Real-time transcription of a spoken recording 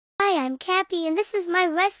I'm Cappy and this is my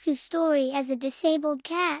rescue story as a disabled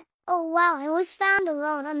cat. Oh wow, I was found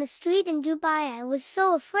alone on the street in Dubai. I was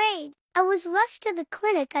so afraid. I was rushed to the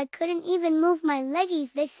clinic. I couldn't even move my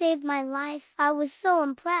leggies. They saved my life. I was so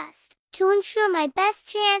impressed. To ensure my best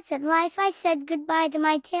chance at life, I said goodbye to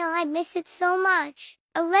my tail. I miss it so much.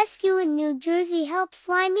 A rescue in New Jersey helped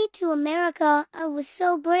fly me to America. I was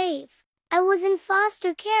so brave. I was in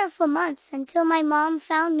foster care for months until my mom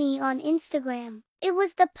found me on Instagram. It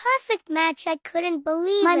was the perfect match. I couldn't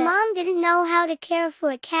believe it. My mom didn't know how to care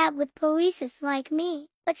for a cat with paresis like me,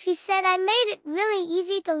 but she said I made it really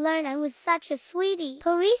easy to learn. I was such a sweetie.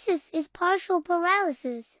 Paresis is partial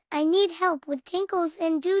paralysis. I need help with tinkles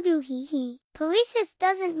and doo-doo, hee hee. Paresis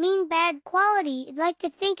doesn't mean bad quality. I'd like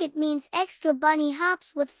to think it means extra bunny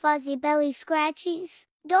hops with fuzzy belly scratchies.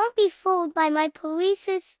 Don't be fooled by my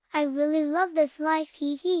paresis. I really love this life,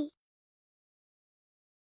 hee hee.